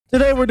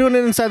Today we're doing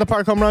it inside the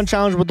park home run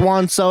challenge with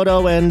Juan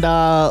Soto, and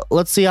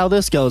let's see how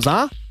this goes,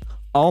 huh?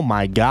 Oh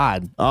my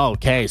god.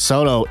 Okay,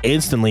 Soto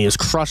instantly is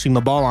crushing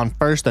the ball on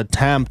first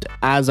attempt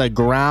as a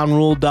ground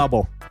rule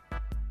double.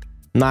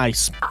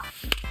 Nice.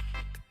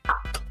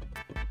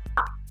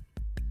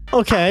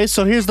 Okay,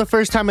 so here's the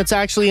first time it's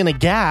actually in a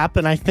gap,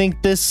 and I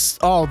think this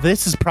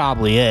is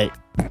probably it,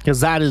 because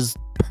that is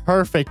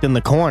perfect in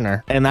the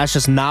corner, and that's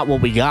just not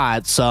what we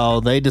got. So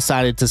they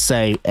decided to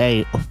say,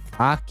 hey,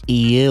 fuck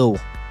you.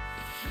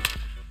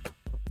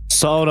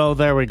 Soto,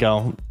 there we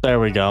go. There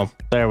we go.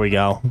 There we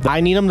go.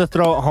 I need him to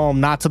throw it home,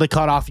 not to the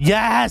cutoff.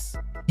 Yes!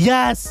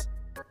 Yes!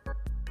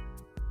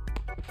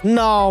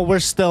 No, we're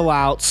still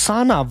out.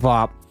 Son of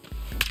a...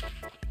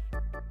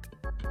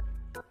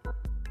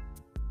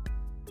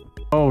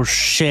 Oh,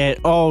 shit.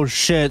 Oh,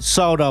 shit.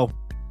 Soto.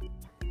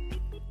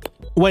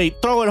 Wait,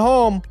 throw it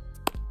home.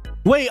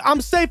 Wait,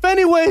 I'm safe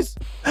anyways.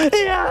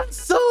 Yes,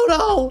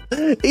 Soto.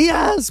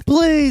 Yes,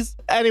 please.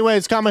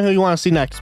 Anyways, comment who you want to see next.